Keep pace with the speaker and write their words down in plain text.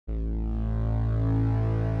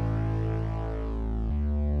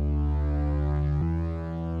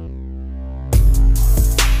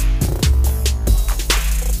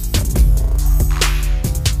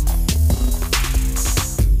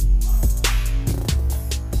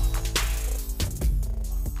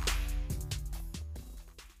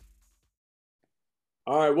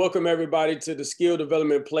right, welcome everybody to the Skill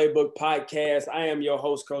Development Playbook Podcast. I am your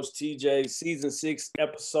host, Coach TJ, Season 6,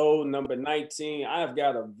 Episode number 19. I've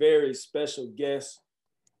got a very special guest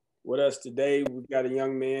with us today. We've got a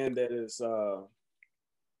young man that is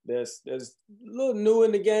that's a little new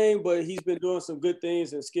in the game, but he's been doing some good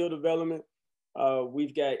things in skill development.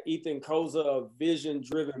 We've got Ethan Koza of Vision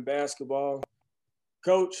Driven Basketball.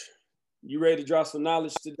 Coach, you ready to drop some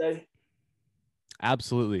knowledge today?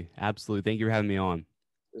 Absolutely. Thank you for having me on.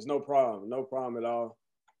 There's no problem at all.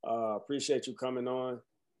 Appreciate you coming on.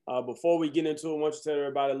 Before we get into it, I want you to tell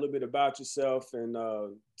everybody a little bit about yourself and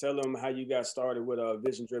tell them how you got started with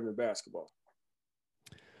Vision Driven Basketball.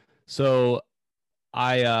 So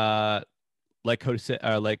I, like Coach said,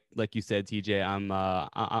 like you said, TJ,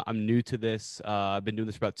 I'm new to this. I've been doing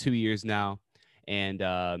this for about 2 years now. And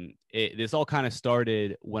this all kind of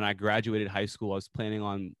started when I graduated high school. I was planning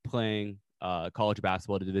on playing college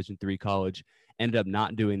basketball at a Division III college. Ended up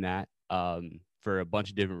not doing that for a bunch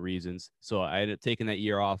of different reasons. So I ended up taking that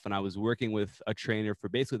year off, and I was working with a trainer for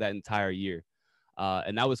basically that entire year.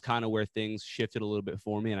 And that was kind of where things shifted a little bit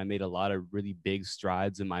for me, and I made a lot of really big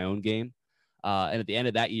strides in my own game. And at the end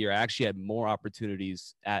of that year, I actually had more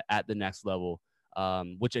opportunities at the next level,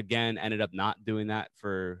 which again ended up not doing that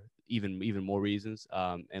for even more reasons.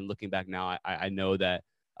 And looking back now, I know that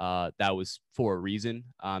that was for a reason,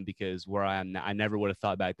 because where I am now, I never would have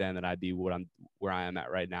thought back then that I'd be where I am at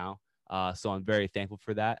right now. So I'm very thankful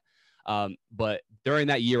for that. But during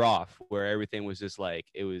that year off, where everything was just like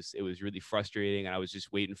it was really frustrating, and I was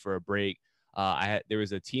just waiting for a break. There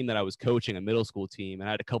was a team that I was coaching, a middle school team, and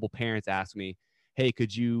I had a couple parents ask me, "Hey,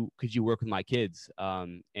 could you work with my kids?"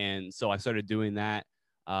 And so I started doing that.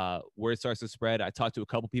 Word starts to spread. I talked to a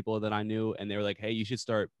couple people that I knew, and they were like, "Hey, you should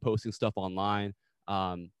start posting stuff online.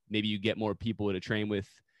 Maybe you get more people to train with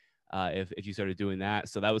if you started doing that."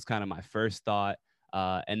 So that was kind of my first thought.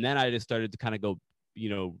 And then I just started to kind of go,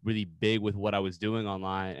 really big with what I was doing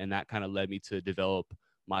online. And that kind of led me to develop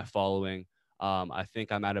my following. I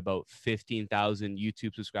think I'm at about 15,000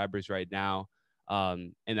 YouTube subscribers right now.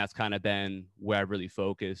 And that's kind of been where I've really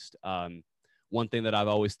focused. One thing that I've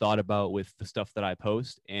always thought about with the stuff that I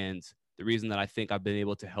post, and the reason that I think I've been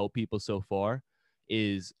able to help people so far,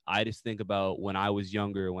 is I just think about when I was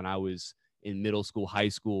younger, when I was in middle school, high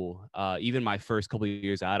school, even my first couple of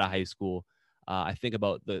years out of high school. I think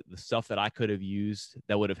about the stuff that I could have used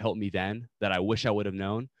that would have helped me then, that I wish I would have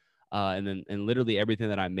known. And literally everything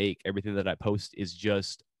that I make, everything that I post is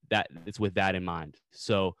just that, it's with that in mind.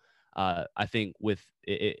 So I think with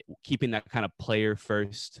keeping that kind of player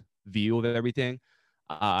first view of everything,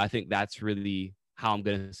 I think that's really how I'm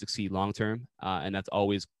going to succeed long term. And that's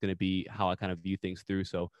always going to be how I kind of view things through.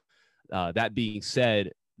 So that being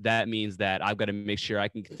said, that means that I've got to make sure I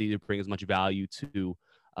can continue to bring as much value to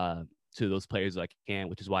those players as I can,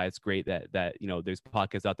 which is why it's great that there's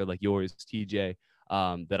podcasts out there like yours, TJ,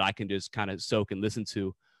 that I can just kind of soak and listen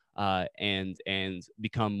to and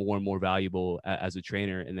become more and more valuable as a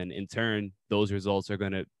trainer. And then in turn, those results are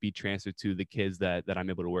going to be transferred to the kids that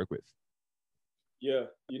I'm able to work with. Yeah,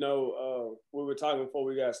 we were talking before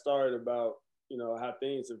we got started about how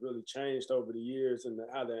things have really changed over the years, and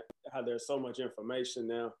how there's so much information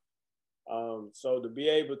now. So to be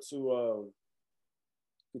able to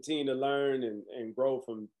continue to learn and grow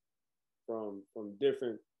from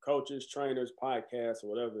different coaches, trainers, podcasts, or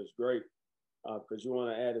whatever is great, because you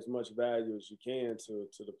want to add as much value as you can to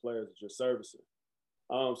the players that you're servicing.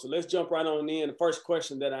 So let's jump right on in. The first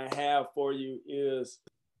question that I have for you is,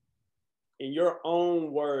 in your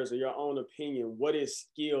own words or your own opinion, what is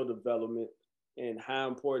skill development and how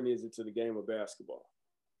important is it to the game of basketball?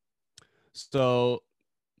 So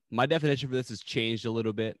my definition for this has changed a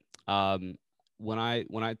little bit. When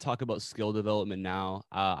I talk about skill development now,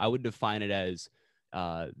 I would define it as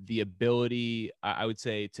the ability, I would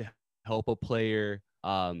say, to help a player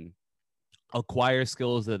acquire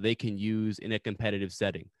skills that they can use in a competitive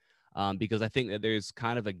setting. Because I think that there's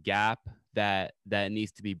kind of a gap that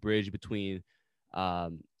needs to be bridged between,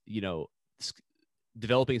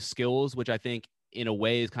 developing skills, which I think in a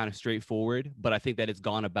way is kind of straightforward, but I think that it's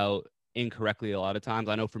gone about incorrectly a lot of times.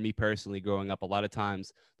 I know for me personally, growing up, a lot of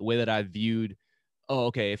times the way that I viewed, oh,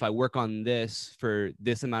 okay, if I work on this for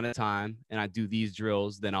this amount of time and I do these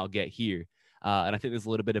drills, then I'll get here. And I think there's a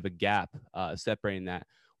little bit of a gap separating that.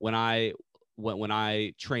 When I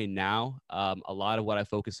train now, a lot of what I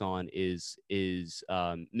focus on is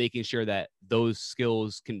making sure that those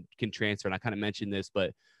skills can transfer. And I kind of mentioned this,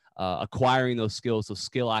 but acquiring those skills, so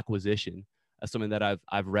skill acquisition, something that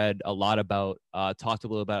I've read a lot about, talked a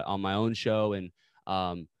little about on my own show. And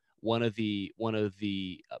one of the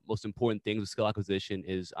most important things with skill acquisition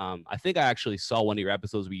is I think I actually saw one of your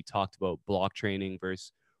episodes where you talked about block training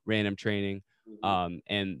versus random training.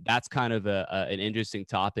 And that's kind of an interesting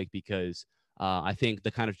topic because I think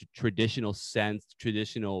the kind of traditional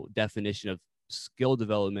definition of skill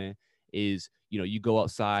development is, you go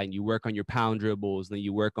outside and you work on your pound dribbles, and then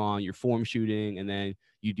you work on your form shooting, and then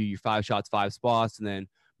you do your 5 shots, 5 spots, and then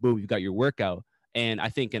boom, you've got your workout. And I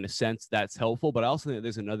think in a sense that's helpful, but I also think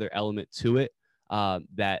there's another element to it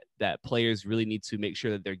that players really need to make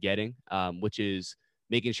sure that they're getting, which is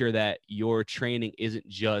making sure that your training isn't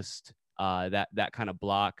just that kind of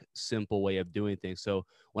block, simple way of doing things. So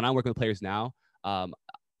when I'm working with players now, I'm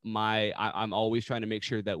always trying to make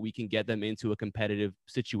sure that we can get them into a competitive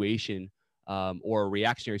situation or a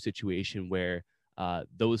reactionary situation where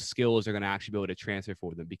those skills are going to actually be able to transfer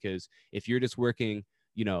for them. Because if you're just working,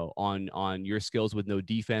 on your skills with no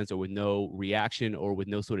defense or with no reaction or with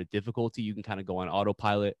no sort of difficulty, you can kind of go on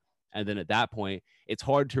autopilot. And then at that point, it's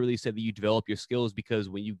hard to really say that you develop your skills, because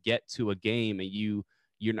when you get to a game and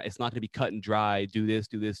you're not, it's not going to be cut and dry, do this,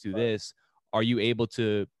 do this, do this. Are you able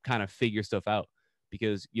to kind of figure stuff out?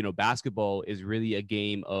 Because, basketball is really a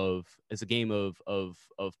game of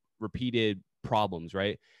repeated problems,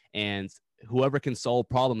 right? And whoever can solve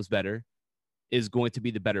problems better is going to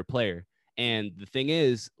be the better player. And the thing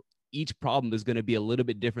is, each problem is going to be a little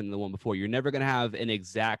bit different than the one before. You're never going to have an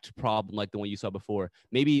exact problem like the one you saw before.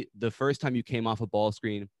 Maybe the first time you came off a ball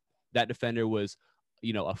screen, that defender was,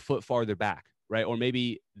 a foot farther back, right? Or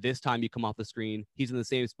maybe this time you come off the screen, he's in the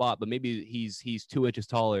same spot, but maybe he's 2 inches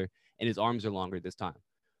taller and his arms are longer this time.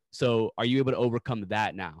 So are you able to overcome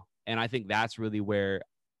that now? And I think that's really where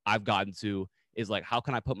I've gotten to, is like, how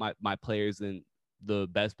can I put my players in the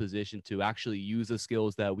best position to actually use the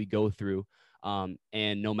skills that we go through.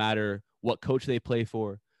 And no matter what coach they play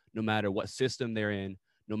for, no matter what system they're in,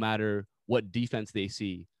 no matter what defense they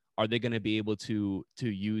see, are they going to be able to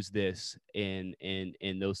use this in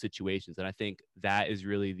those situations? And I think that is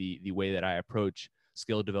really the way that I approach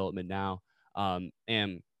skill development now.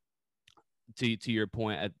 And to your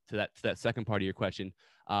point, to that second part of your question,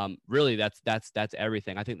 really that's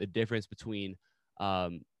everything. I think the difference between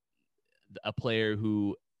a player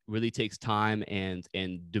who really takes time and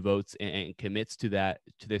devotes and commits to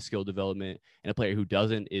their skill development, and a player who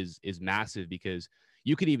doesn't is massive. Because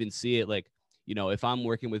you could even see it, like, if I'm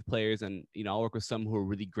working with players and, I'll work with some who are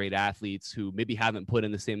really great athletes who maybe haven't put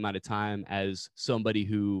in the same amount of time as somebody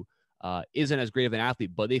who isn't as great of an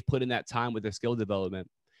athlete, but they've put in that time with their skill development.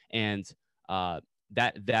 And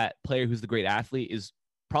that player who's the great athlete is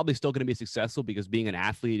probably still going to be successful, because being an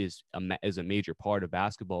athlete is a major part of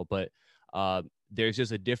basketball. But there's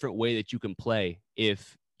just a different way that you can play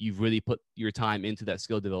if you've really put your time into that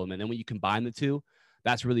skill development. And when you combine the two,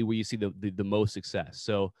 that's really where you see the most success.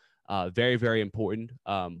 So very, very important.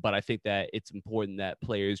 But I think that it's important that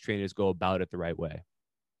players, trainers go about it the right way.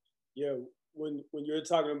 Yeah, when you're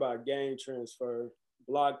talking about game transfer,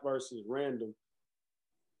 block versus random,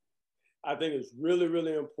 I think it's really,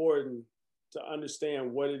 really important to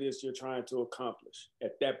understand what it is you're trying to accomplish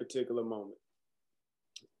at that particular moment.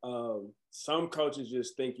 Some coaches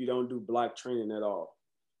just think you don't do block training at all.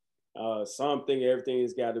 Some think everything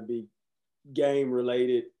has got to be game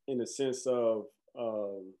related, in the sense of,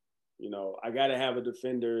 I got to have a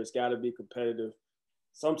defender. It's got to be competitive.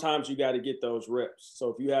 Sometimes you got to get those reps. So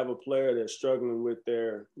if you have a player that's struggling with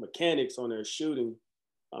their mechanics on their shooting,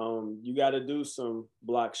 you got to do some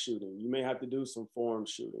block shooting. You may have to do some form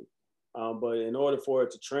shooting. But in order for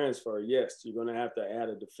it to transfer, yes, you're going to have to add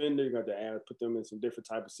a defender. You're going to have to put them in some different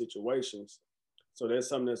type of situations. So that's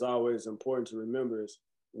something that's always important to remember, is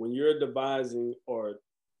when you're devising or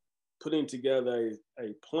putting together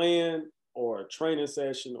a plan or a training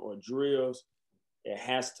session or drills, it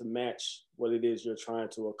has to match what it is you're trying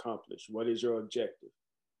to accomplish. What is your objective?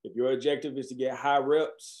 If your objective is to get high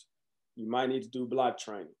reps, you might need to do block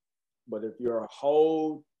training. But if your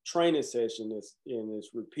whole training session is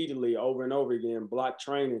repeatedly over and over again block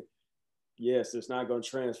training, yes, it's not going to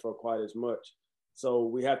transfer quite as much. So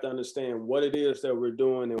we have to understand what it is that we're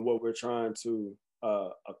doing and what we're trying to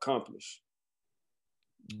accomplish.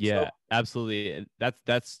 Yeah, absolutely.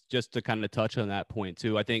 That's just to kind of touch on that point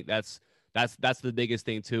too. I think that's the biggest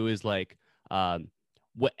thing too, is like,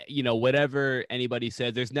 whatever anybody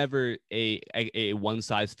says, there's never a one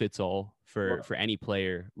size fits all for any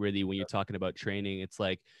player, really. When you're talking about training, it's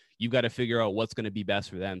like you got to figure out what's going to be best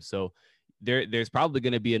for them. So there's probably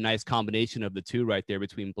going to be a nice combination of the two right there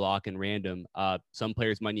between block and random. Some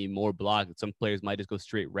players might need more block. Some players might just go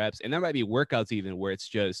straight reps, and there might be workouts even where it's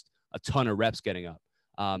just a ton of reps getting up.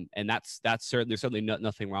 And that's certain. There's certainly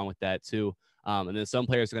nothing wrong with that too. And then some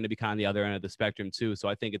players are going to be kind of the other end of the spectrum too. So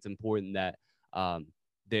I think it's important that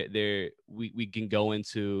we can go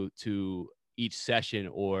into each session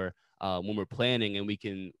or when we're planning, and we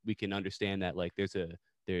can understand that like there's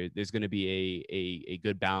going to be a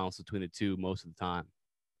good balance between the two most of the time.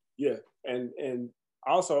 Yeah, and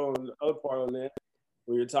also on the other part on that,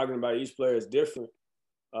 when you're talking about each player is different,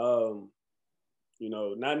 not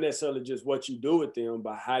necessarily just what you do with them,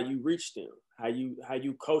 but how you reach them, how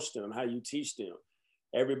you coach them, how you teach them.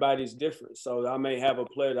 Everybody's different. So I may have a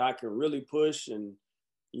player that I can really push and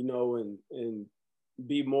be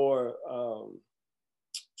more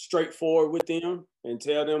straightforward with them and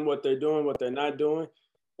tell them what they're doing, what they're not doing.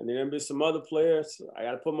 And then there'll be some other players, I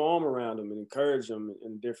got to put my arm around them and encourage them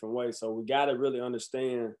in a different way. So we got to really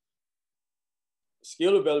understand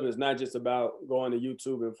skill development is not just about going to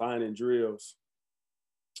YouTube and finding drills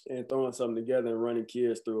and throwing something together and running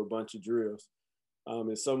kids through a bunch of drills.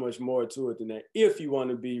 There's so much more to it than that if you want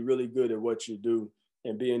to be really good at what you do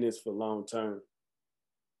and be in this for long term.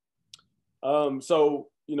 So,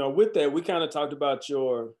 with that, we kind of talked about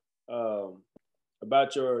your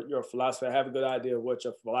philosophy. I have a good idea of what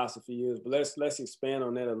your philosophy is, but let's expand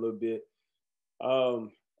on that a little bit.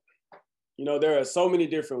 There are so many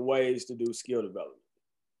different ways to do skill development.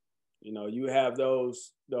 You have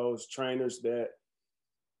those trainers that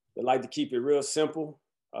like to keep it real simple.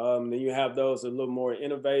 Then you have those that are a little more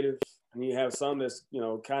innovative, and you have some that's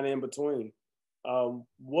kind of in between.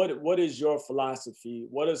 What is your philosophy?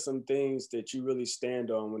 What are some things that you really stand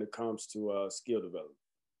on when it comes to skill development?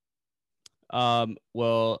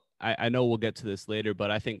 Well, I know we'll get to this later,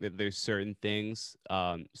 but I think that there's certain things,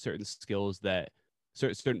 certain skills that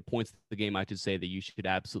certain points of the game, I should say, that you should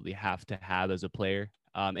absolutely have to have as a player.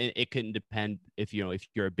 And it can depend if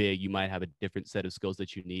you're a big, you might have a different set of skills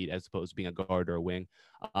that you need as opposed to being a guard or a wing.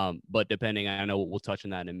 But depending, I know we'll touch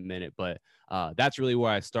on that in a minute, but that's really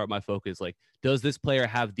where I start my focus. Like, does this player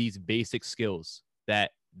have these basic skills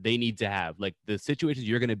that they need to have? Like the situations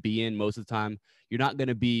you're going to be in most of the time, you're not going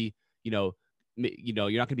to be, you're not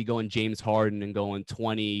going to be going James Harden and going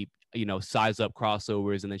 20, size up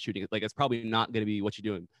crossovers and then shooting. Like, it's probably not going to be what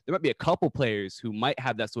you're doing. There might be a couple players who might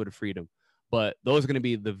have that sort of freedom, but those are going to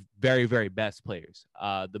be the very, very best players.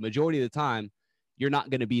 The majority of the time, you're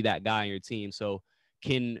not going to be that guy on your team. So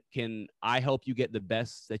can I help you get the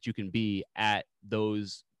best that you can be at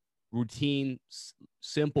those routine,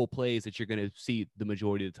 simple plays that you're going to see the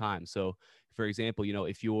majority of the time? So, for example,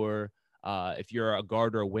 if you're a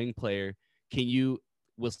guard or a wing player,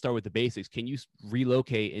 we'll start with the basics. Can you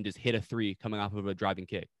relocate and just hit a three coming off of a driving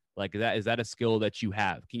kick? Like, is that a skill that you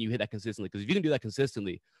have? Can you hit that consistently? Because if you can do that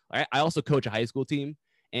consistently, I also coach a high school team.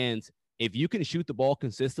 And if you can shoot the ball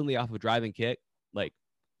consistently off of a driving kick, like,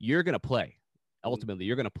 you're going to play. Ultimately,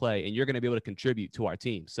 you're going to play and you're going to be able to contribute to our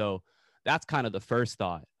team. So that's kind of the first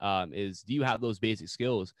thought, is do you have those basic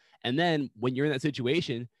skills? And then when you're in that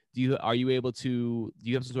situation, do you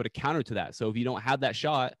have some sort of counter to that? So if you don't have that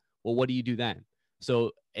shot, well, what do you do then?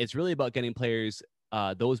 So it's really about getting players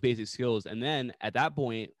those basic skills. And then at that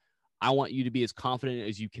point, I want you to be as confident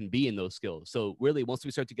as you can be in those skills. So really, once we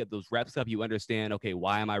start to get those reps up, you understand, okay,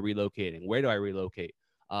 why am I relocating? Where do I relocate?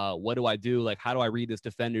 What do I do? Like, how do I read this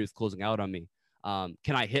defender who's closing out on me?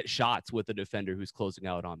 Can I hit shots with the defender who's closing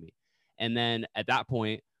out on me? And then at that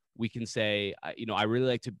point, we can say, I really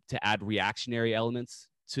like to add reactionary elements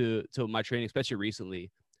to my training, especially recently,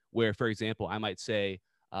 where, for example, I might say,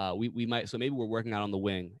 we might, so maybe we're working out on the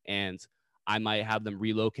wing and I might have them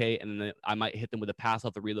relocate, and then I might hit them with a pass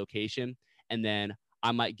off the relocation. And then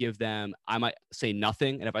I might say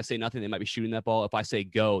nothing. And if I say nothing, they might be shooting that ball. If I say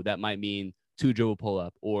go, that might mean 2 dribble pull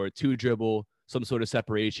up or 2 dribble, some sort of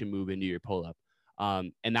separation move into your pull up.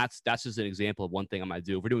 And that's just an example of one thing I might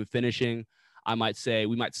do. If we're doing finishing, I might say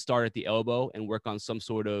we might start at the elbow and work on some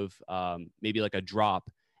sort of maybe like a drop.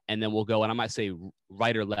 And then we'll go, and I might say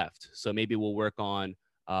right or left. So maybe we'll work on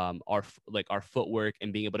our footwork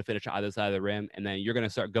and being able to finish on either side of the rim. And then you're going to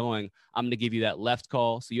start going, I'm going to give you that left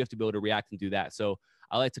call. So you have to be able to react and do that. So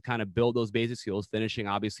I like to kind of build those basic skills, finishing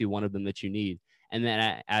obviously one of them that you need, and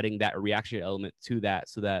then adding that reaction element to that,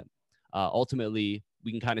 so that ultimately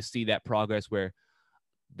we can kind of see that progress where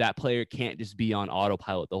that player can't just be on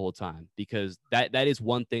autopilot the whole time, because that is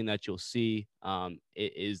one thing that you'll see,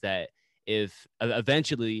 is that if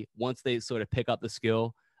eventually, once they sort of pick up the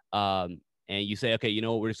skill, and you say, okay,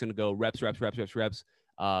 we're just going to go reps.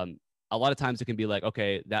 A lot of times it can be like,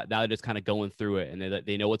 okay, that they're just kind of going through it, and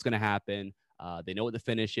they know what's going to happen. They know what the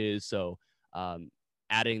finish is. So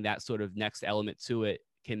adding that sort of next element to it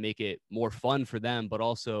can make it more fun for them, but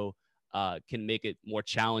also can make it more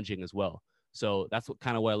challenging as well. So that's what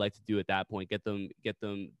I like to do at that point. Get them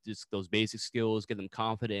just those basic skills, get them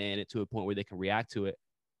confident in it to a point where they can react to it.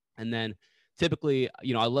 And then typically,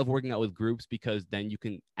 I love working out with groups because then you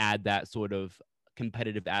can add that sort of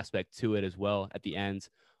competitive aspect to it as well at the end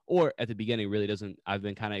or at the beginning. Really doesn't. I've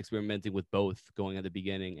been kind of experimenting with both, going at the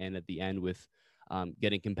beginning and at the end with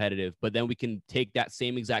getting competitive. But then we can take that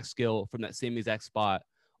same exact skill from that same exact spot,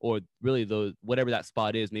 or really whatever that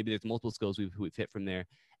spot is. Maybe there's multiple skills we've hit from there,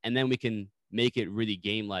 and then we can make it really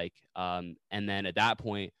game like. And then at that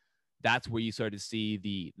point, that's where you start to see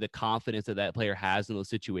the confidence that player has in those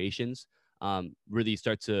situations really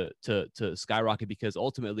start to skyrocket, because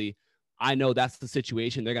ultimately I know that's the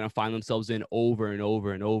situation they're going to find themselves in over and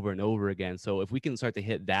over and over and over again. So if we can start to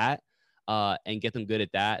hit that and get them good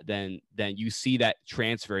at that, then you see that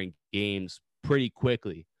transferring games pretty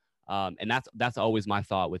quickly. And that's always my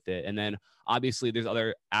thought with it. And then obviously there's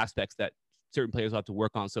other aspects that certain players will have to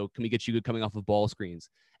work on. So can we get you good coming off of ball screens?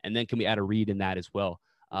 And then can we add a read in that as well?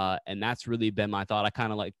 And that's really been my thought. I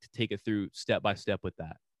kind of like to take it through step by step with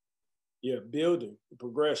that. Yeah, building,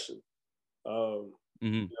 progression.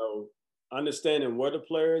 Understanding where the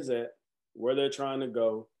player is at, where they're trying to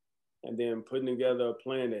go, and then putting together a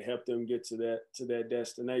plan to help them get to that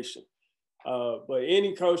destination. But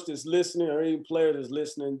any coach that's listening or any player that's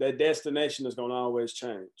listening, that destination is going to always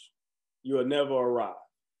change. You will never arrive.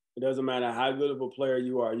 It doesn't matter how good of a player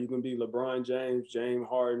you are. You can be LeBron James, James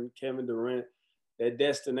Harden, Kevin Durant. That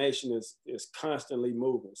destination is constantly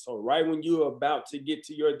moving. So right when you're about to get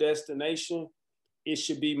to your destination, it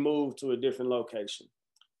should be moved to a different location.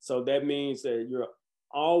 So that means that you're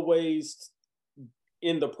always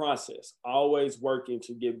in the process, always working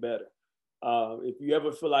to get better. If you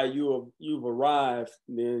ever feel like you've arrived,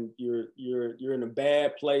 then you're in a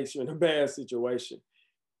bad place. You're in a bad situation.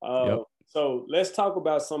 Yep. So let's talk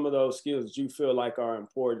about some of those skills that you feel like are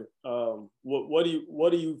important. What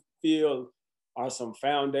do you feel are some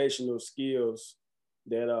foundational skills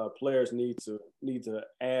that players need to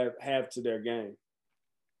have to their game?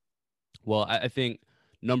 Well, I think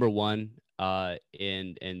number one,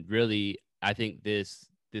 and really, I think this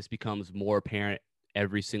becomes more apparent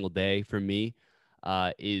every single day for me,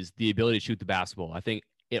 is the ability to shoot the basketball. I think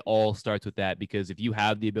it all starts with that, because if you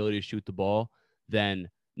have the ability to shoot the ball, then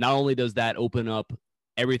not only does that open up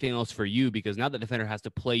everything else for you, because now the defender has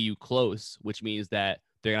to play you close, which means that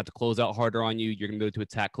they're going to have to close out harder on you. You're going to be able to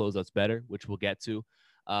attack closeouts better, which we'll get to.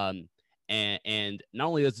 And not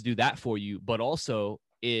only does it do that for you, but also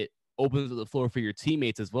it opens the floor for your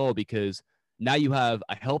teammates as well, because now you have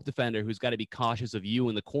a help defender who's got to be cautious of you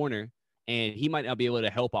in the corner, and he might not be able to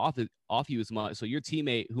help off you as much. So your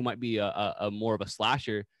teammate, who might be a more of a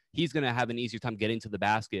slasher, he's going to have an easier time getting to the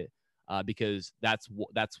basket because that's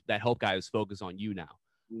that help guy is focused on you now.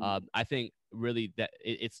 I think really that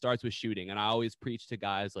it starts with shooting, and I always preach to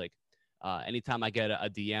guys like anytime I get a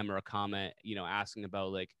DM or a comment, asking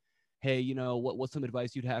about like, hey, what's some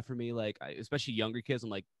advice you'd have for me? Like, especially younger kids, I'm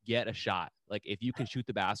like, get a shot. Like, if you can shoot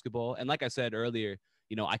the basketball, and like I said earlier,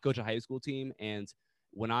 I coach a high school team, and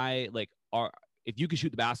when if you can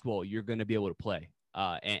shoot the basketball, you're going to be able to play.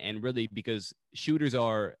 And really, because shooters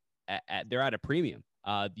are they're at a premium.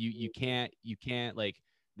 You can't like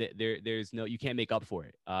there's no, you can't make up for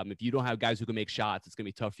it. If you don't have guys who can make shots, it's going to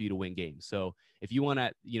be tough for you to win games. So if you want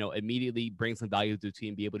to, immediately bring some value to the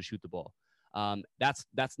team, be able to shoot the ball.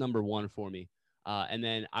 That's number one for me. And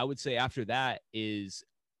then I would say after that is,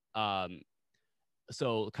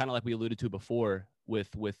 so kind of like we alluded to before with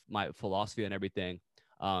my philosophy and everything.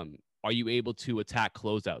 Are you able to attack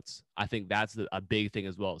closeouts? I think that's a big thing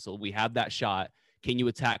as well. So we have that shot. Can you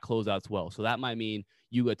attack closeouts well? So that might mean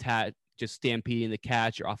you attack just stampeding the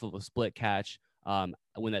catch or off of a split catch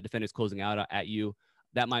when that defender's closing out at you.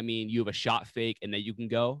 That might mean you have a shot fake and then you can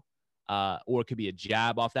go. Or it could be a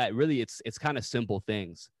jab off that. Really, it's kind of simple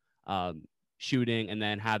things. Shooting and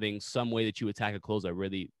then having some way that you attack a closeout,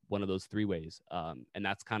 really one of those three ways. And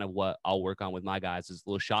that's kind of what I'll work on with my guys, is a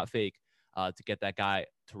little shot fake to get that guy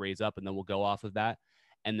to raise up, and then we'll go off of that.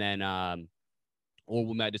 And then, or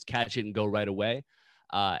we might just catch it and go right away.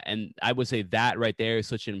 And I would say that right there is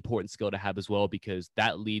such an important skill to have as well, because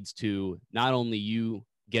that leads to not only you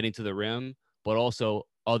getting to the rim, but also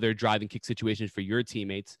other driving kick situations for your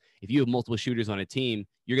teammates. If you have multiple shooters on a team,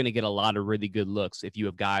 you're going to get a lot of really good looks if you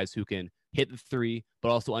have guys who can hit the three, but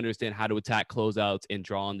also understand how to attack closeouts and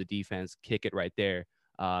draw on the defense, kick it right there.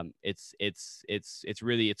 It's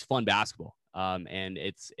fun basketball. And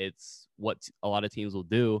it's what a lot of teams will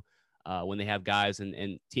do when they have guys,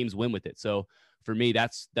 and teams win with it. So for me,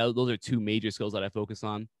 those are two major skills that I focus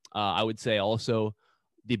on. I would say also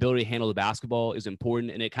the ability to handle the basketball is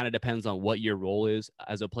important, and it kind of depends on what your role is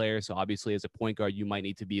as a player. So obviously, as a point guard, you might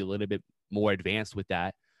need to be a little bit more advanced with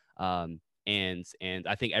that. And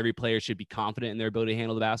I think every player should be confident in their ability to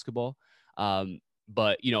handle the basketball.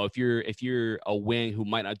 But if you're a wing who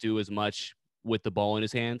might not do as much with the ball in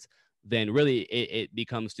his hands, then really it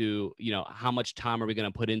becomes to, how much time are we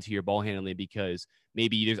going to put into your ball handling, because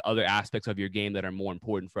maybe there's other aspects of your game that are more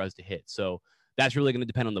important for us to hit. So that's really going to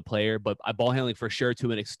depend on the player, but ball handling for sure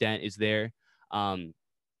to an extent is there. And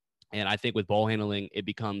I think with ball handling, it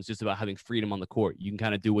becomes just about having freedom on the court. You can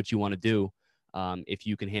kind of do what you want to do if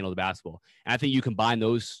you can handle the basketball. And I think you combine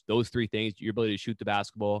those three things: your ability to shoot the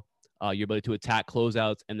basketball, your ability to attack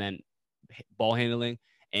closeouts, and then ball handling.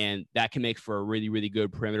 And that can make for a really, really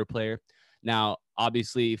good perimeter player. Now,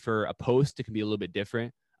 obviously, for a post, it can be a little bit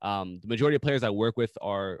different. The majority of players I work with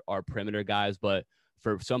are perimeter guys, but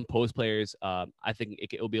for some post players, I think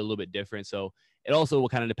it'll be a little bit different. So it also will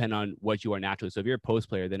kind of depend on what you are naturally. So if you're a post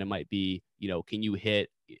player, then it might be, can you hit,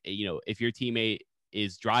 if your teammate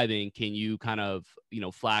is driving, can you kind of,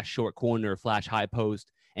 flash short corner, flash high post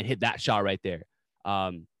and hit that shot right there?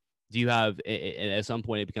 Do you have, at some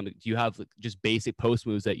point, do you have just basic post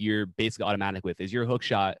moves that you're basically automatic with? Is your hook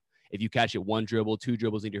shot, if you catch it 1 dribble, 2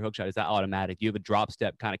 dribbles into your hook shot, is that automatic? Do you have a drop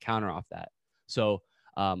step kind of counter off that? So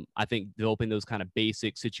I think developing those kind of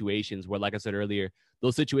basic situations where, like I said earlier,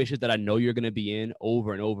 those situations that I know you're going to be in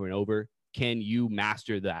over and over and over, can you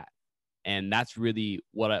master that? And that's really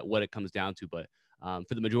what it comes down to. But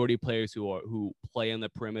for the majority of players who play on the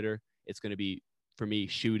perimeter, it's going to be, for me,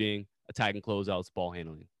 shooting, attacking closeouts, ball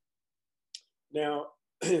handling. Now,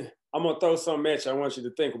 I'm going to throw something at you I want you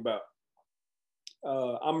to think about.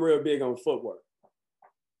 I'm real big on footwork.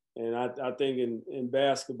 And I think in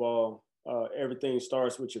basketball, everything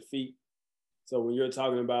starts with your feet. So when you're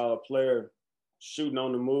talking about a player shooting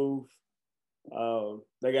on the move,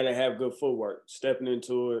 they got to have good footwork, stepping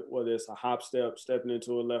into it, whether it's a hop step, stepping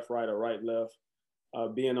into it left, right, or right, left,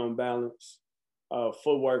 being on balance.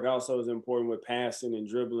 Footwork also is important with passing and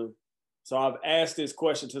dribbling. So I've asked this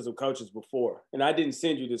question to some coaches before, and I didn't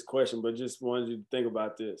send you this question, but just wanted you to think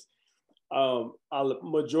about this. A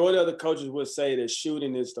majority of the coaches would say that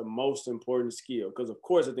shooting is the most important skill because, of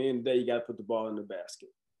course, at the end of the day, you got to put the ball in the basket.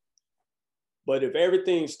 But if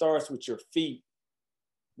everything starts with your feet,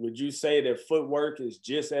 would you say that footwork is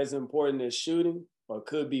just as important as shooting, or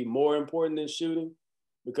could be more important than shooting?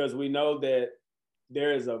 Because we know that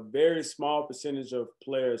there is a very small percentage of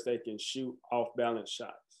players that can shoot off-balance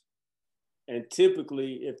shots. And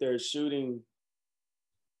typically, if they're shooting,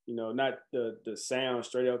 not the sound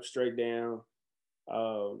straight up, straight down,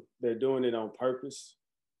 they're doing it on purpose.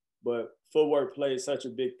 But footwork plays such a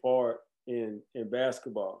big part in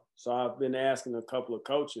basketball. So I've been asking a couple of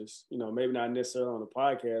coaches, maybe not necessarily on the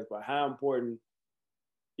podcast, but how important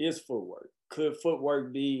is footwork? Could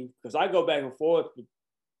footwork be, because I go back and forth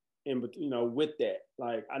with that.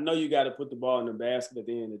 Like, I know you got to put the ball in the basket at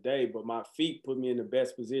the end of the day, but my feet put me in the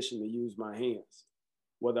best position to use my hands,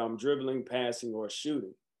 whether I'm dribbling, passing, or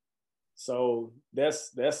shooting. So that's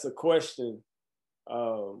the question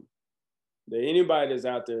that anybody that's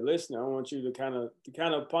out there listening, I want you to kind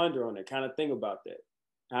of ponder on it, kind of think about that,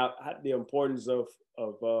 how the importance of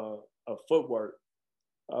footwork.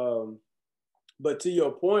 But to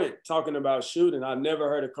your point, talking about shooting, I've never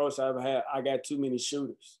heard a coach I ever had, I got too many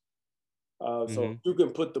shooters. So if you can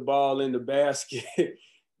put the ball in the basket,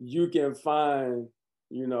 you can find,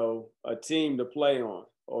 a team to play on,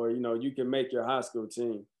 or, you can make your high school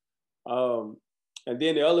team. And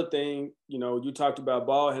then the other thing, you talked about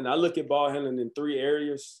ball handling. I look at ball handling in 3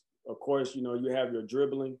 areas. Of course, you have your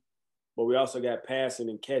dribbling, but we also got passing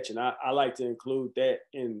and catching. I like to include that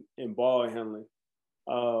in ball handling.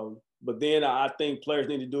 But then I think players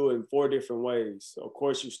need to do it in 4 different ways. Of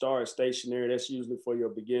course, you start stationary. That's usually for your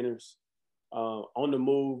beginners. On the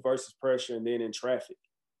move versus pressure, and then in traffic.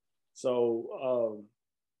 So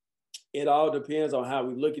it all depends on how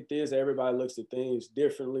we look at this. Everybody looks at things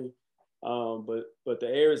differently. But the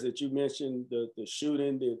areas that you mentioned, the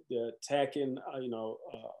shooting, the attacking,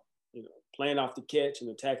 playing off the catch and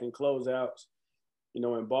attacking closeouts,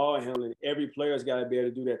 and ball handling, every player's got to be able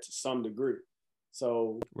to do that to some degree.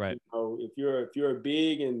 So, right. If you're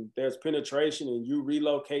big and there's penetration and you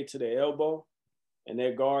relocate to the elbow and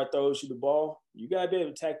that guard throws you the ball, you got to be able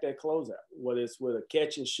to attack that closeout, whether it's with a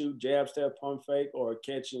catch and shoot, jab step, pump fake, or a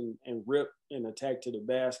catch and rip and attack to the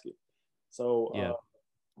basket. So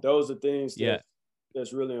those are things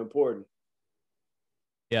that's really important.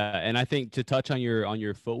 Yeah, and I think to touch on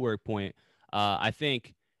your footwork point, I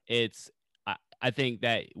think I think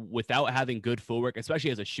that without having good footwork, especially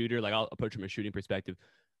as a shooter, like I'll approach from a shooting perspective,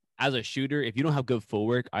 as a shooter, if you don't have good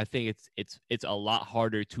footwork, I think it's a lot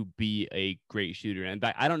harder to be a great shooter. And in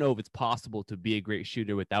fact, I don't know if it's possible to be a great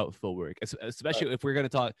shooter without footwork, Right. especially if we're going to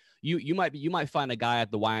talk. You might find a guy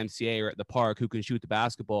at the YMCA or at the park who can shoot the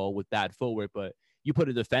basketball with that footwork, but you put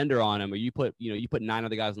a defender on him, or you put 9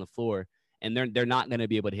 other guys on the floor, and they're not going to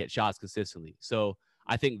be able to hit shots consistently. So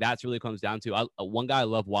I think that's really comes down to one guy I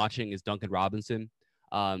love watching is Duncan Robinson.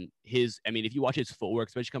 I mean, if you watch his footwork,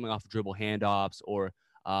 especially coming off of dribble handoffs or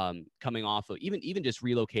coming off of even just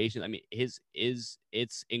relocation. I mean,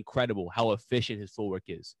 it's incredible how efficient his footwork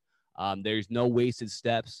is. There's no wasted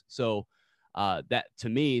steps. So that to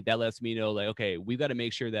me, that lets me know like, okay, we've got to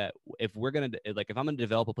make sure that if I'm gonna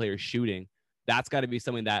develop a player shooting, that's got to be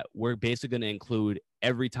something that we're basically going to include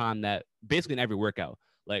every time that basically in every workout.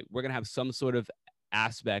 Like we're going to have some sort of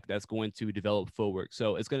aspect that's going to develop footwork.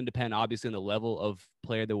 So it's going to depend obviously on the level of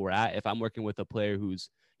player that we're at. If I'm working with a player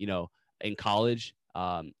who's, in college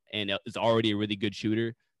and is already a really good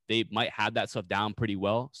shooter, they might have that stuff down pretty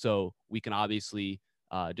well. So we can obviously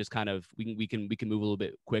just kind of we can move a little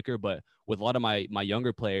bit quicker. But with a lot of my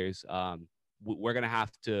younger players, we're gonna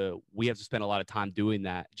have to spend a lot of time doing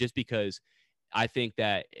that, just because I think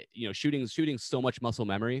that shooting so much muscle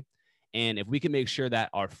memory, and if we can make sure that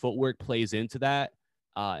our footwork plays into that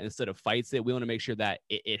instead of fights it, we want to make sure that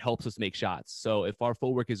it helps us make shots. So if our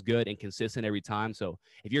footwork is good and consistent every time, so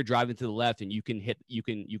if you're driving to the left and you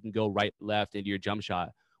can go right left into your jump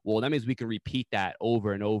shot, well, that means we can repeat that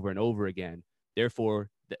over and over and over again. Therefore,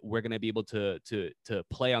 we're going to be able to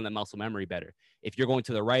play on the muscle memory better. If you're going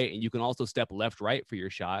to the right and you can also step left right for your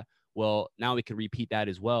shot, well, now we can repeat that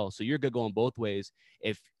as well. So you're good going both ways.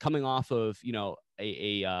 If coming off of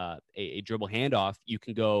a dribble handoff, you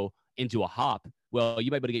can go into a hop. Well,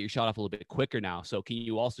 you might be able to get your shot off a little bit quicker now. So can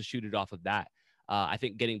you also shoot it off of that? I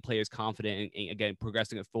think getting players confident and again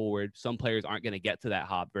progressing it forward. Some players aren't going to get to that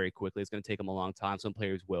hop very quickly. It's going to take them a long time. Some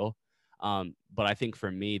players will. But I think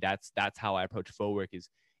for me, that's how I approach footwork. Is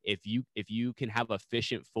if you can have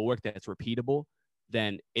efficient footwork that's repeatable,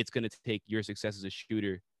 then it's going to take your success as a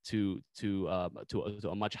shooter to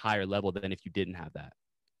a much higher level than if you didn't have that.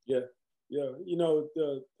 Yeah, yeah.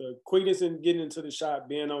 The quickness in getting into the shot,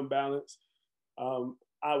 being on balance.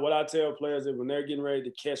 What I tell players is when they're getting ready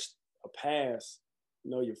to catch a pass,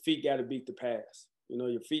 your feet got to beat the pass.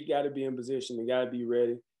 Your feet got to be in position. They got to be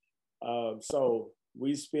ready. So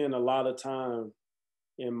we spend a lot of time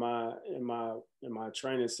in my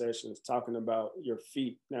training sessions talking about your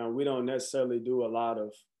feet. Now we don't necessarily do a lot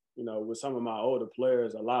of, with some of my older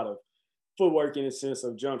players, a lot of footwork in the sense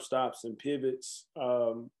of jump stops and pivots.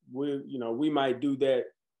 We might do that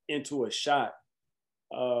into a shot,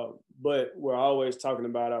 but we're always talking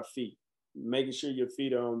about our feet, making sure your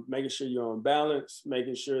feet are on, making sure you're on balance,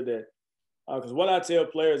 making sure that, because what I tell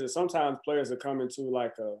players is sometimes players are coming to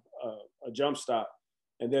like a jump stop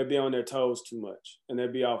and they'll be on their toes too much and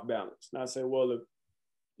they'll be off balance. And I say, well,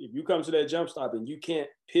 if you come to that jump stop and you can't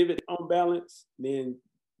pivot on balance, then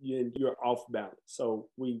you're off balance. So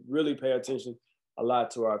we really pay attention a lot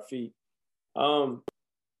to our feet.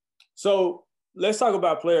 So let's talk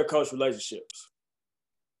about player-coach relationships.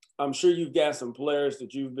 I'm sure you've got some players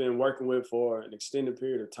that you've been working with for an extended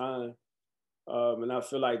period of time. And I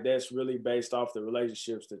feel like that's really based off the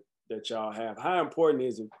relationships that y'all have. How important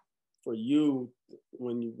is it for you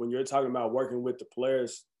when you're talking about working with the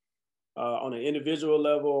players on an individual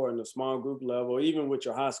level or in a small group level, even with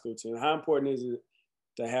your high school team? How important is it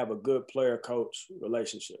to have a good player-coach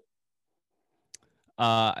relationship?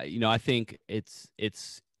 I think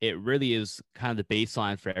it really is kind of the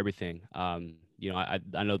baseline for everything. I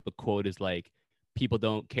know the quote is like, people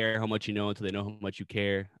don't care how much you know until they know how much you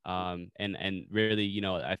care. And really,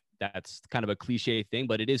 that's kind of a cliche thing,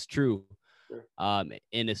 but it is true. Sure.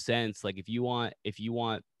 In a sense, like if you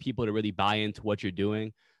want people to really buy into what you're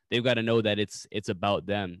doing, they've got to know that it's about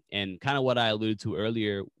them. And kind of what I alluded to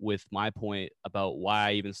earlier with my point about why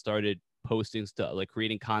I even started posting stuff, like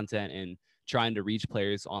creating content and trying to reach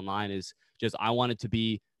players online, is just I wanted to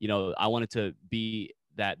be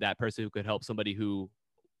that person who could help somebody who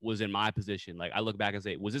was in my position. Like I look back and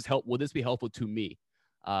say, will this be helpful to me?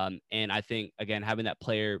 And I think again, having that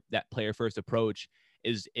player first approach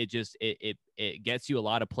is it gets you a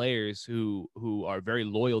lot of players who are very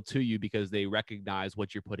loyal to you because they recognize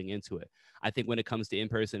what you're putting into it. I think when it comes to in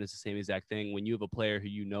person, it's the same exact thing. When you have a player who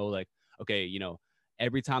like, okay,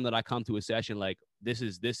 every time that I come to a session, like this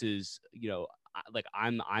is like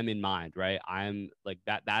I'm in mind, right? I'm like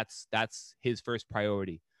that's his first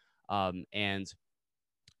priority. And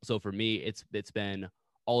so for me, it's been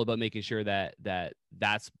all about making sure that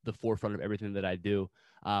that's the forefront of everything that I do.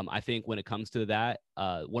 I think when it comes to that,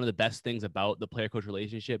 one of the best things about the player coach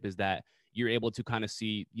relationship is that you're able to kind of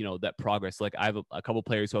see, that progress. Like I have a couple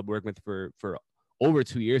players who I've worked with for over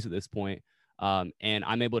 2 years at this point. And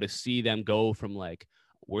I'm able to see them go from like,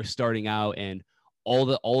 we're starting out and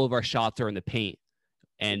all of our shots are in the paint.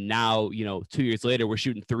 And now, 2 years later, we're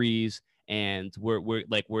shooting threes and we're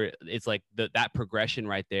it's like that progression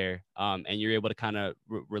right there. And you're able to kind of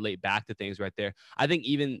relate back to things right there. I think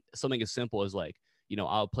even something as simple as like,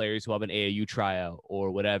 our players who have an AAU tryout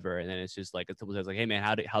or whatever. And then it's just like, someone says like, hey man,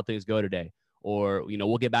 how things go today? Or,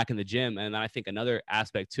 we'll get back in the gym. And then I think another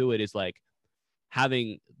aspect to it is like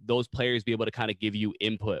having those players be able to kind of give you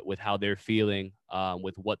input with how they're feeling,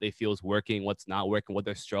 with what they feel is working, what's not working, what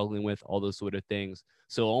they're struggling with, all those sort of things.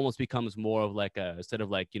 So it almost becomes more of like instead of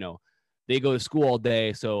like, they go to school all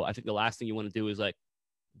day. So I think the last thing you want to do is like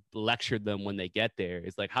lecture them when they get there.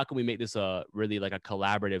 It's like, how can we make this a really like a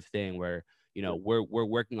collaborative thing where, we're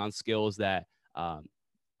working on skills that,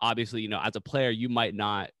 obviously, as a player, you might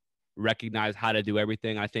not recognize how to do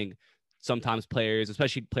everything. I think sometimes players,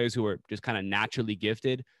 especially players who are just kind of naturally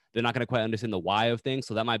gifted, they're not going to quite understand the why of things.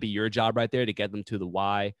 So that might be your job right there to get them to the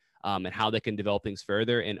why, and how they can develop things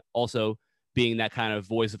further. And also being that kind of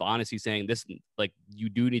voice of honesty saying this, like you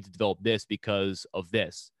do need to develop this because of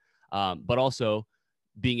this. But also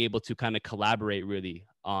being able to kind of collaborate really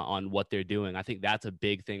on what they're doing. I think that's a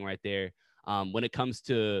big thing right there. When it comes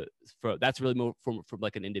to, that's really more from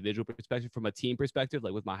like an individual perspective. From a team perspective,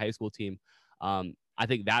 like with my high school team, I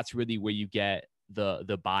think that's really where you get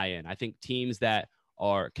the buy-in. I think teams that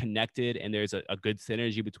are connected and there's a good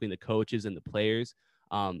synergy between the coaches and the players,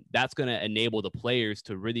 that's going to enable the players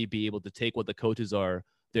to really be able to take what the coaches are,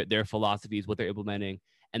 their philosophies, what they're implementing,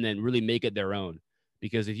 and then really make it their own.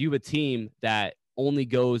 Because if you have a team that only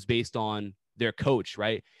goes based on their coach,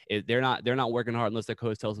 right? They're not working hard unless their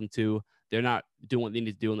coach tells them to. They're not doing what they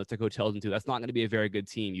need to do unless their coach tells them to. That's not going to be a very good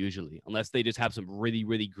team usually, unless they just have some really,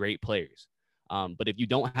 really great players. But if you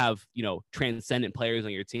don't have, transcendent players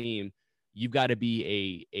on your team, you've got to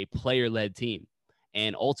be a player-led team.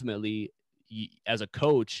 And ultimately, as a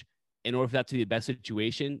coach, in order for that to be the best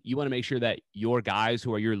situation, you want to make sure that your guys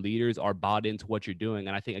who are your leaders are bought into what you're doing.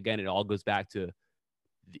 And I think, again, it all goes back to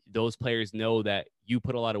those players know that you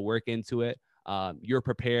put a lot of work into it. You're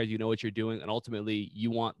prepared, you know what you're doing, and ultimately you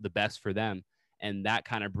want the best for them. And that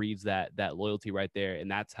kind of breeds that loyalty right there. And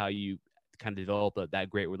that's how you kind of develop that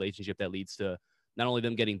great relationship that leads to not only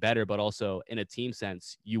them getting better, but also in a team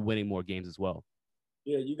sense, you winning more games as well.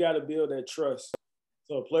 Yeah, you got to build that trust.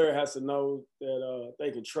 So a player has to know that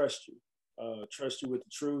they can trust you with the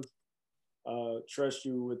truth, trust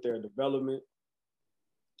you with their development,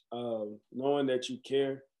 knowing that you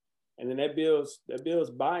care, and then that builds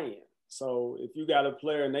buy-in. So if you got a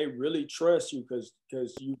player and they really trust you because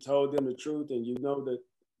you told them the truth and you know that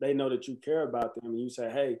they know that you care about them, and you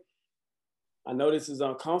say, hey, I know this is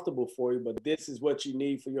uncomfortable for you, but this is what you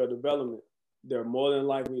need for your development, they're more than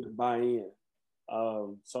likely to buy in.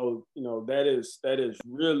 So that is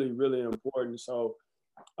really, really important. So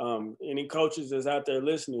any coaches that's out there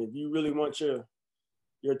listening, if you really want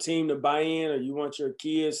your team to buy in, or you want your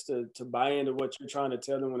kids to buy into what you're trying to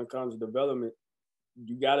tell them when it comes to development,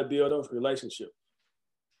 you got to build those relationships.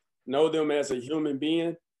 Know them as a human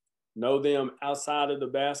being. Know them outside of the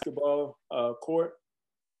basketball court.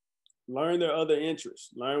 Learn their other interests.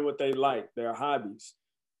 Learn what they like, their hobbies.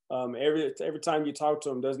 Every time you talk to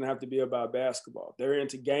them, doesn't have to be about basketball. If they're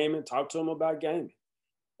into gaming, talk to them about gaming.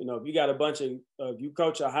 If you got a bunch of, if you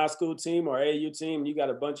coach a high school team or AAU team, you got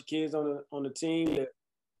a bunch of kids on the team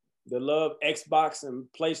that love Xbox and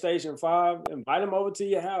PlayStation 5, invite them over to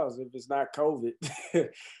your house if it's not COVID,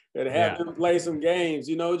 and have them play some games.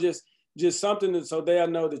 Just something so they'll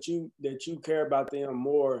know that you care about them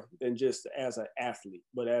more than just as an athlete,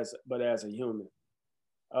 but as a human.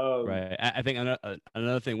 Right. I think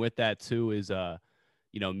another thing with that too is,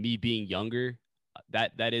 me being younger,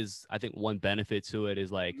 that is, I think one benefit to it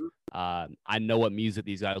is like, I know what music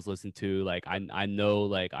these guys listen to. Like I know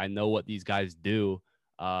what these guys do.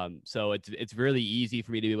 So it's really easy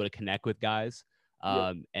for me to be able to connect with guys.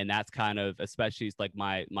 And that's kind of, especially it's like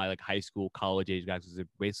my like high school, college age guys, because they're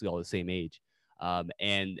basically all the same age.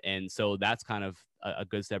 And so that's kind of a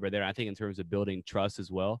good step right there. I think in terms of building trust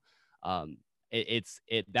as well.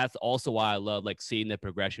 That's also why I love like seeing the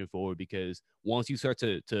progression forward, because once you start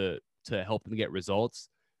to help them get results,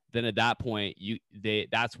 then at that point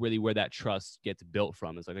that's really where that trust gets built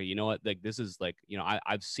from. It's like, you know what, like this is like,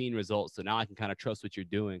 I've seen results, so now I can kind of trust what you're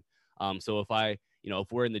doing. So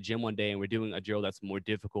if we're in the gym one day and we're doing a drill that's more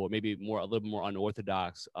difficult, maybe a little more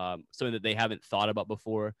unorthodox, something that they haven't thought about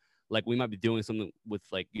before, like we might be doing something with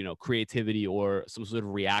like, you know, creativity or some sort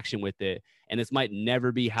of reaction with it. And this might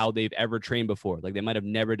never be how they've ever trained before. Like they might have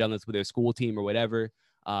never done this with their school team or whatever.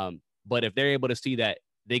 But if they're able to see that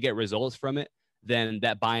they get results from it, then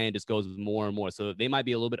that buy-in just goes more and more. So they might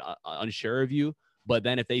be a little bit unsure of you, but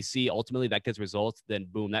then if they see ultimately that gets results, then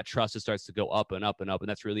boom, that trust just starts to go up and up and up. And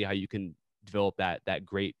that's really how you can develop that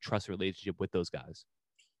great trust relationship with those guys.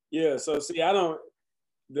 Yeah. So see, I'm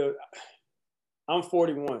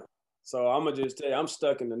 41. So I'm gonna just tell you, I'm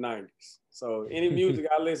stuck in the 90s. So any music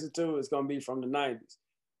I listen to is gonna be from the 90s.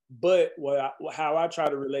 But how I try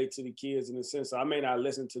to relate to the kids in the sense of, I may not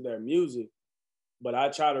listen to their music, but I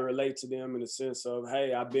try to relate to them in the sense of,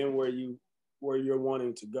 hey, I've been where you're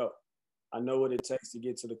wanting to go. I know what it takes to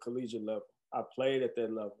get to the collegiate level. I played at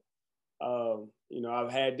that level. You know,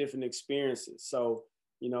 I've had different experiences, so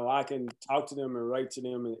you know I can talk to them and relate to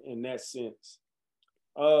them in that sense.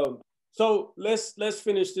 So let's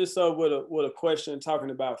finish this up with a question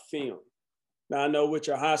talking about film. Now I know with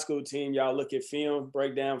your high school team, y'all look at film,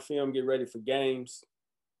 break down film, get ready for games.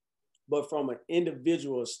 But from an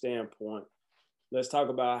individual standpoint, let's talk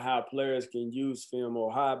about how players can use film,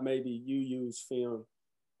 or how maybe you use film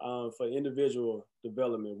for individual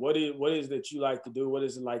development. What is that you like to do? What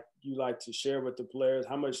is it like you like to share with the players?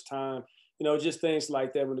 How much time? You know, just things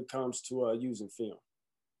like that when it comes to using film.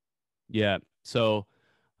 Yeah. So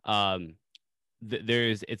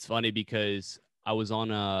it's funny because I was on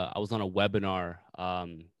a webinar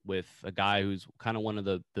with a guy who's kind of one of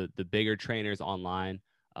the bigger trainers online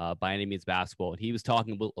by any means basketball. And he was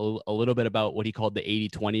talking a little bit about what he called the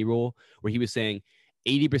 80-20 rule, where he was saying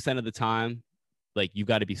 80% of the time, like you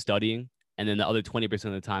got to be studying. And then the other 20%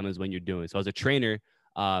 of the time is when you're doing. So as a trainer,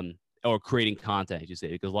 or creating content, you say,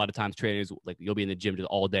 because a lot of times trainers, like you'll be in the gym just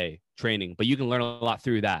all day training, but you can learn a lot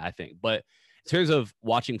through that, I think. But in terms of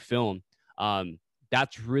watching film,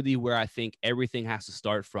 that's really where I think everything has to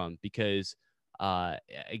start from, because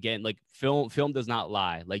again, like film does not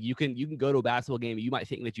lie. Like you can go to a basketball game, you might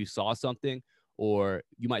think that you saw something, or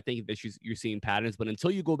you might think that you're seeing patterns, but until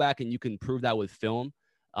you go back and you can prove that with film,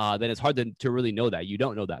 then it's hard to really know that. You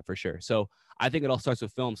don't know that for sure. So I think it all starts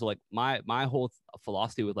with film. So like my whole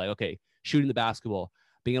philosophy was like, okay, shooting the basketball,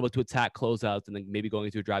 being able to attack closeouts, and then maybe going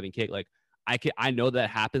into a driving kick. Like I know that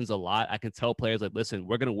happens a lot. I can tell players like, listen,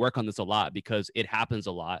 we're going to work on this a lot because it happens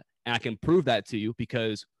a lot. And I can prove that to you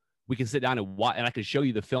because we can sit down and watch, and I can show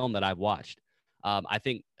you the film that I've watched. I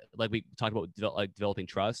think like we talked about developing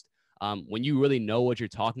trust. When you really know what you're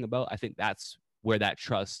talking about, I think that's where that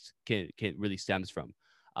trust can really stems from.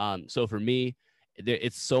 So for me,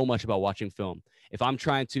 it's so much about watching film. If I'm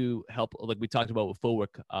trying to help, like we talked about with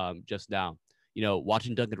footwork just now, you know,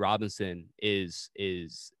 watching Duncan Robinson is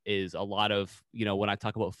a lot of, you know, when I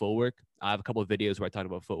talk about footwork, I have a couple of videos where I talk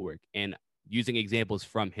about footwork and using examples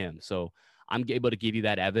from him. So I'm able to give you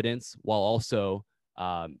that evidence while also,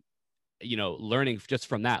 you know, learning just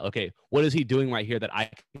from that. Okay, what is he doing right here that I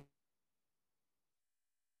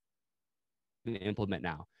can implement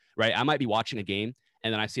now? Right? I might be watching a game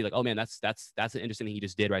and then I see like, oh man, that's an interesting thing he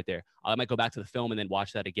just did right there. I might go back to the film and then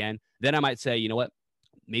watch that again. Then I might say, you know what?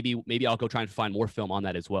 Maybe I'll go try and find more film on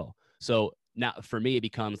that as well. So now for me, it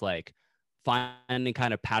becomes like finding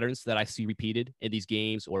kind of patterns that I see repeated in these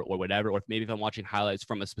games or whatever, or maybe if I'm watching highlights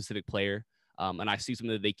from a specific player and I see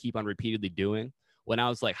something that they keep on repeatedly doing, when I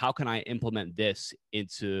was like, how can I implement this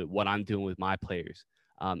into what I'm doing with my players?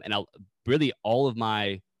 And I'll really all of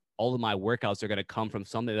my workouts are going to come from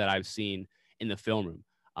something that I've seen in the film room.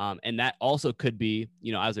 And that also could be,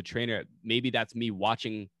 you know, as a trainer, maybe that's me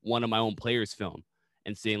watching one of my own players' film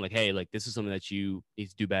and saying like, hey, like this is something that you need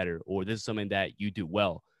to do better, or this is something that you do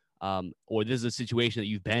well, or this is a situation that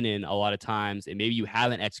you've been in a lot of times and maybe you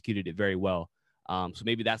haven't executed it very well. So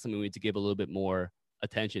maybe that's something we need to give a little bit more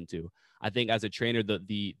attention to. I think as a trainer,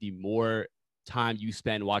 the more time you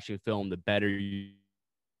spend watching film, the better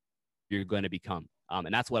you're going to become.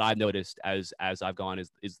 And that's what I've noticed as I've gone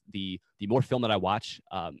is the more film that I watch,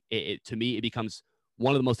 to me, it becomes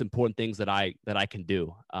one of the most important things that I can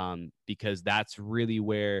do, because that's really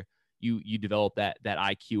where you develop that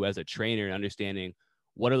IQ as a trainer and understanding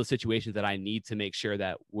what are the situations that I need to make sure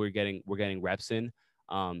that we're getting reps in,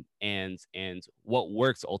 and what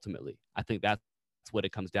works ultimately. I think that's what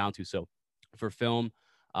it comes down to. So for film,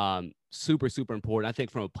 super important. I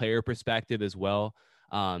think from a player perspective as well,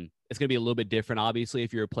 it's going to be a little bit different, obviously,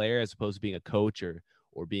 if you're a player as opposed to being a coach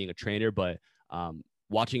or being a trainer. But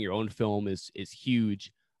watching your own film is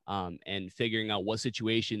huge, and figuring out what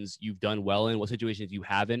situations you've done well in, what situations you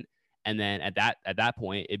haven't, and then at that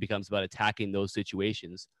point, it becomes about attacking those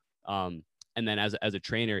situations. And then as a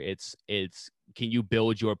trainer, it's can you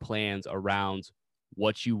build your plans around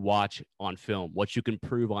what you watch on film, what you can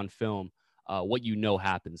prove on film, what you know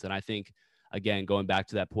happens. And I think, again, going back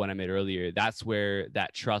to that point I made earlier, that's where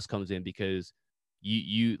that trust comes in, because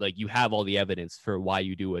you have all the evidence for why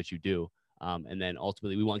you do what you do. And then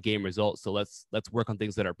ultimately we want game results. So let's work on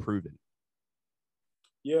things that are proven.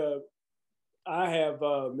 Yeah, I have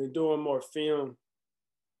been doing more film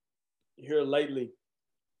here lately,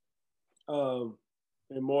 and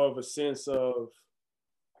more of a sense of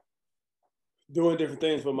doing different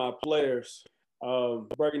things with my players,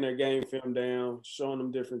 breaking their game film down, showing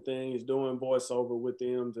them different things, doing voiceover with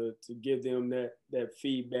them to give them that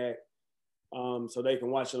feedback, so they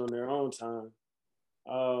can watch it on their own time,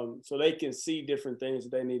 so they can see different things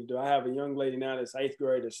that they need to do. I have a young lady now that's eighth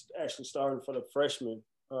grade that's actually starting for the freshman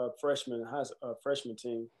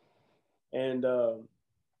team, and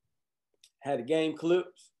had the game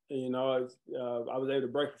clips. You know, I was able to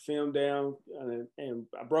break the film down, and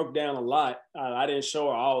I broke down a lot. I didn't show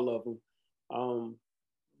her all of them,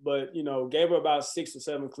 but you know, gave her about 6 or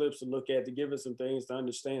 7 clips to look at to give her some things to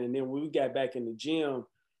understand. And then when we got back in the gym,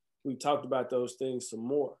 we talked about those things some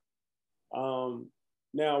more.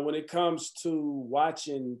 Now, when it comes to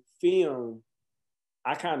watching film,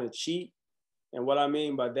 I kind of cheat, and what I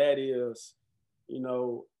mean by that is, you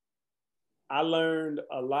know, I learned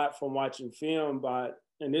a lot from watching film by,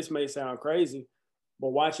 and this may sound crazy, but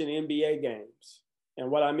watching NBA games.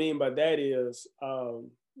 And what I mean by that is,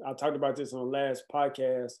 I talked about this on the last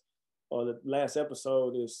podcast or the last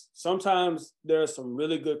episode, is sometimes there are some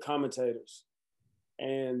really good commentators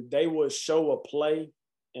and they will show a play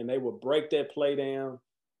and they will break that play down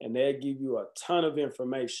and they'll give you a ton of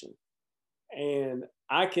information. And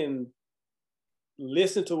I can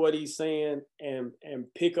listen to what he's saying and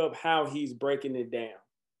pick up how he's breaking it down.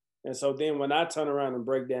 And so then when I turn around and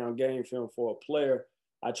break down game film for a player,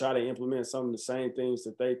 I try to implement some of the same things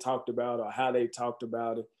that they talked about or how they talked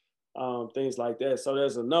about it, things like that. So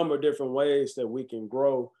there's a number of different ways that we can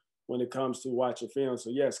grow when it comes to watching film.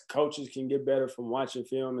 So yes, coaches can get better from watching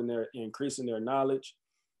film and they're increasing their knowledge.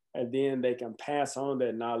 And then they can pass on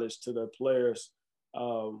that knowledge to their players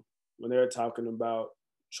when they're talking about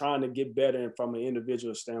trying to get better from an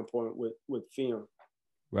individual standpoint with film.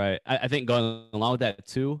 Right. I think going along with that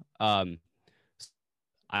too, I'm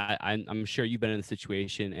sure you've been in the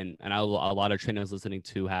situation, and a lot of trainers listening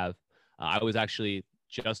to have. I was actually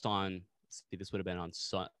just on. See, this would have been on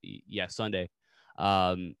Sunday.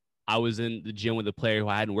 I was in the gym with a player who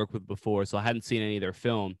I hadn't worked with before, so I hadn't seen any of their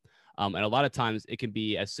film. And a lot of times it can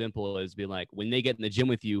be as simple as being like, when they get in the gym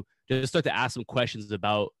with you, just start to ask them questions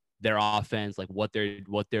about their offense, like what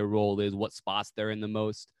their role is, what spots they're in the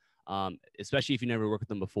most. Especially if you never worked with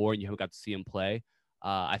them before and you haven't got to see them play.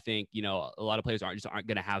 I think, you know, a lot of players aren't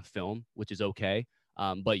going to have film, which is okay.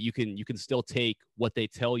 But you can still take what they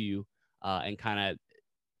tell you and kind of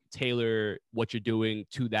tailor what you're doing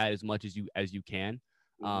to that as much as you can,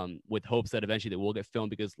 with hopes that eventually they will get filmed.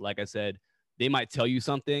 Because like I said, they might tell you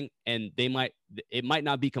something and it might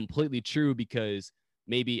not be completely true, because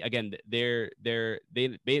maybe again they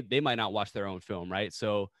might not watch their own film, right?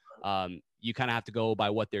 So you kind of have to go by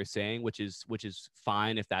what they're saying, which is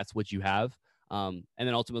fine if that's what you have. And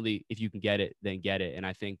then ultimately, if you can get it, then get it. And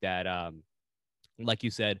I think that, like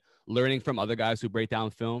you said, learning from other guys who break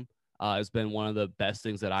down film has been one of the best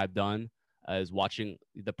things that I've done, is watching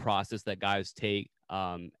the process that guys take,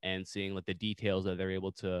 and seeing like the details that they're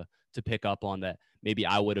able to pick up on that maybe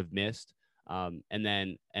I would have missed. And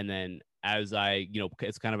then as I, you know,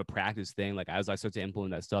 it's kind of a practice thing. Like as I start to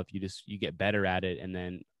implement that stuff, you get better at it. And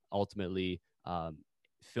then ultimately,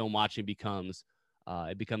 film watching becomes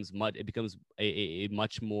a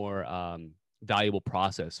much more valuable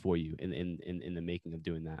process for you in the making of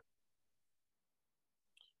doing that.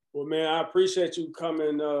 Well, man, I appreciate you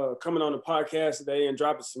coming on the podcast today and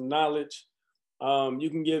dropping some knowledge. You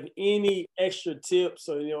can give any extra tips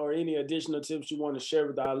or any additional tips you want to share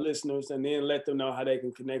with our listeners, and then let them know how they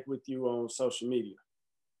can connect with you on social media.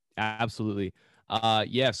 Absolutely.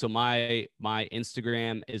 Yeah. So my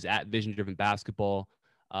Instagram is at Vision Driven Basketball.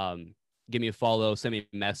 Give me a follow, send me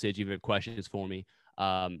a message, even questions for me.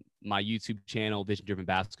 My YouTube channel, Vision Driven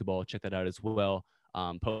Basketball, check that out as well.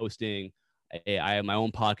 Posting. I have my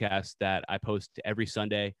own podcast that I post every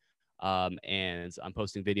Sunday. And I'm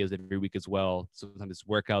posting videos every week as well. Sometimes it's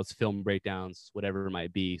workouts, film breakdowns, whatever it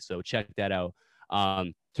might be. So check that out.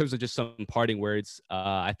 In terms of just some parting words,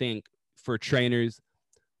 I think for trainers,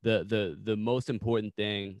 the most important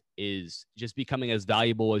thing is just becoming as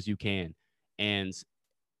valuable as you can and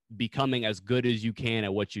becoming as good as you can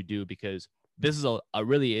at what you do, because this is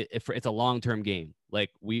it's a long-term game. Like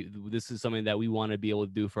this is something that we want to be able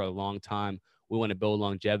to do for a long time. We want to build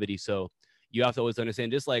longevity. So you have to always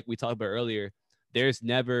understand, just like we talked about earlier, there's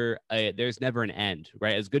never an end,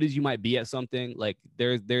 right? As good as you might be at something, like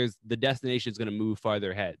there's the destination is going to move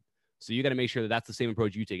farther ahead. So you got to make sure that that's the same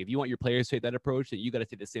approach you take. If you want your players to take that approach, then you got to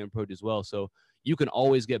take the same approach as well. So you can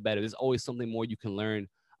always get better. There's always something more you can learn.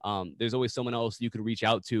 There's always someone else you can reach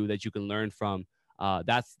out to that you can learn from.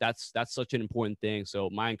 That's such an important thing. So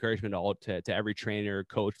my encouragement to every trainer,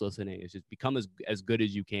 coach listening is just become as good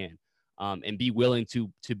as you can, and be willing to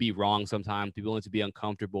be wrong sometimes. Be willing to be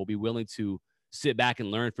uncomfortable. Be willing to sit back and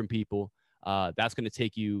learn from people. That's going to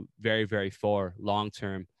take you very, very far long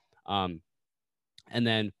term. And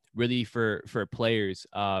then really for players,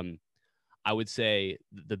 I would say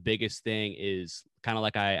the biggest thing is kind of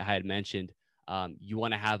like I had mentioned. You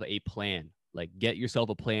want to have a plan. Like, get yourself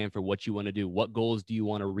a plan for what you want to do. What goals do you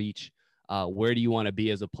want to reach? Where do you want to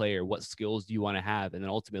be as a player? What skills do you want to have? And then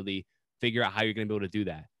ultimately figure out how you're going to be able to do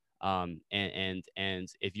that. And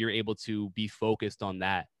if you're able to be focused on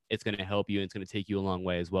that, it's going to help you and it's going to take you a long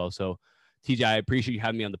way as well. So TJ, I appreciate you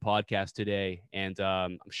having me on the podcast today. And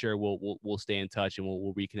I'm sure we'll stay in touch and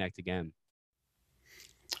we'll reconnect again.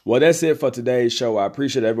 Well, that's it for today's show. I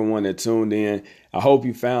appreciate everyone that tuned in. I hope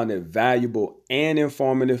you found it valuable and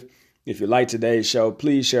informative. If you like today's show,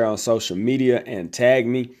 please share on social media and tag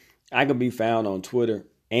me. I can be found on Twitter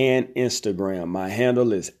and Instagram. My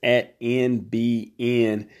handle is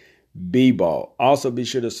 @NBNBball. Also, be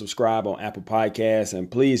sure to subscribe on Apple Podcasts and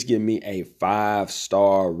please give me a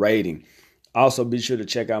 5-star rating. Also, be sure to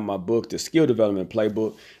check out my book, The Skill Development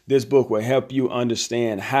Playbook. This book will help you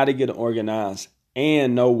understand how to get organized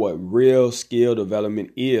and know what real skill development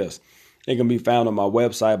is. It can be found on my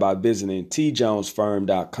website by visiting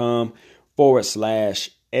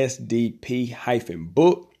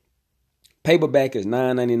tjonesfirm.com/SDP-book. Paperback is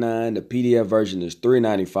 $9.99. The PDF version is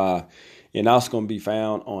 $3.95. And also going to be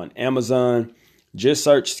found on Amazon. Just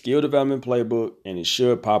search Skill Development Playbook and it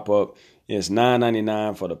should pop up. It's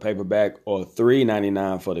 $9.99 for the paperback or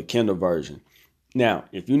 $3.99 for the Kindle version. Now,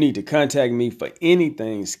 if you need to contact me for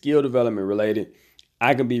anything skill development related,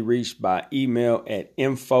 I can be reached by email at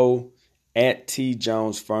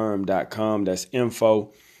info@tjonesfirm.com. That's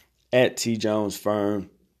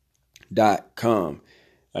info@tjonesfirm.com.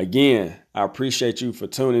 Again, I appreciate you for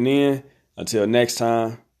tuning in. Until next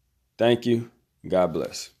time, thank you. God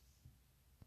bless.